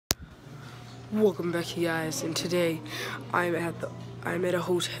Welcome back, you guys, and today I'm at a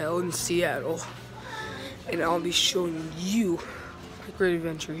hotel in Seattle, and I'll be showing you a great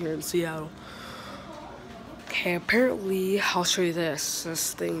adventure here in Seattle. Okay, apparently I'll show you this.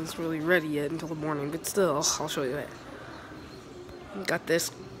 This thing's really ready yet until the morning, but still, I'll show you that. Got this.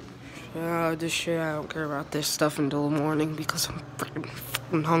 This shit, I don't care about this stuff until the morning because I'm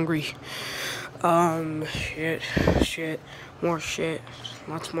freaking hungry. Shit, more shit,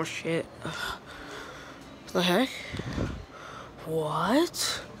 lots more shit. What the heck?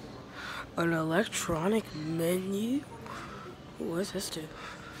 What? An electronic menu? What does this do?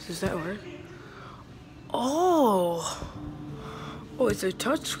 Does that work? Oh, it's a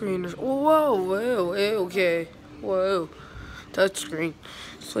touchscreen. Whoa, okay, whoa, touchscreen.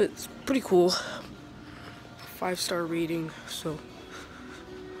 So it's pretty cool. 5-star rating. So.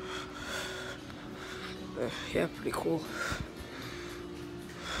 Yeah, pretty cool.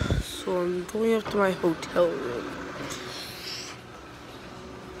 So I'm going up to my hotel room.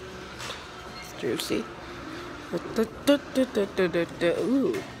 Seriously?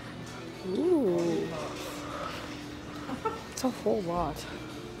 Ooh. It's a whole lot.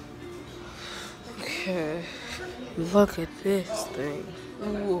 Okay. Look at this thing.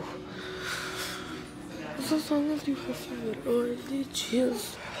 Ooh. So as long as you have favorite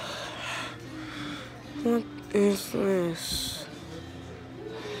religions. What is this?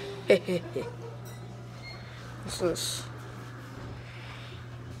 What's this?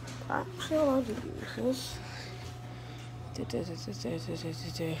 Actually, I love this.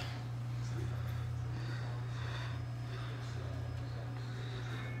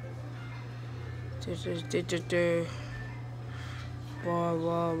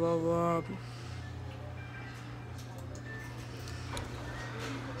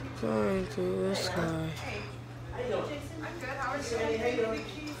 Going through the sky.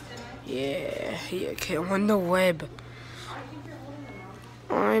 Yeah, okay, I'm on the web.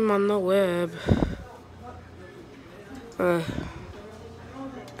 I'm on the web.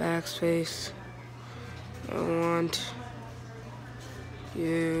 Backspace. I want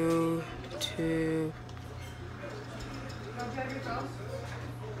you to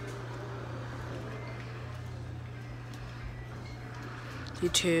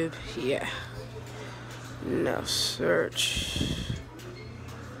YouTube, yeah. Now search.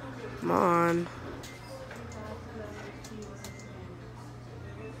 Come on.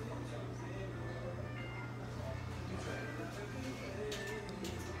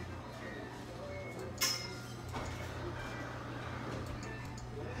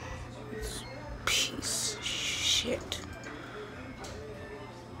 This piece of shit.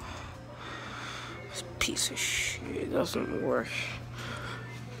 This piece of shit doesn't work.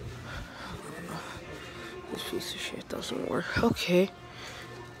 This piece of shit doesn't work. Okay.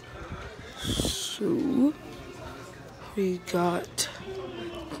 So we got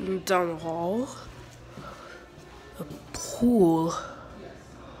down the hall a pool,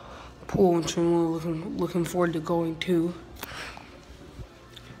 which I'm really looking forward to going to.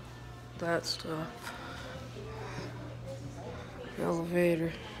 That stuff.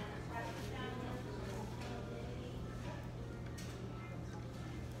 Elevator.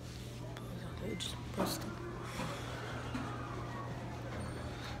 Just press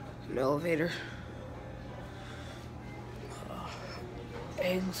an elevator.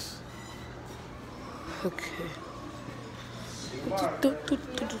 Eggs. Okay.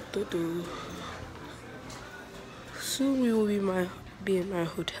 Soon we will be in my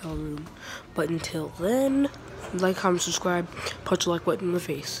hotel room. But until then, like, comment, subscribe, punch the like button in the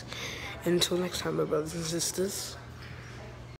face. And until next time, my brothers and sisters.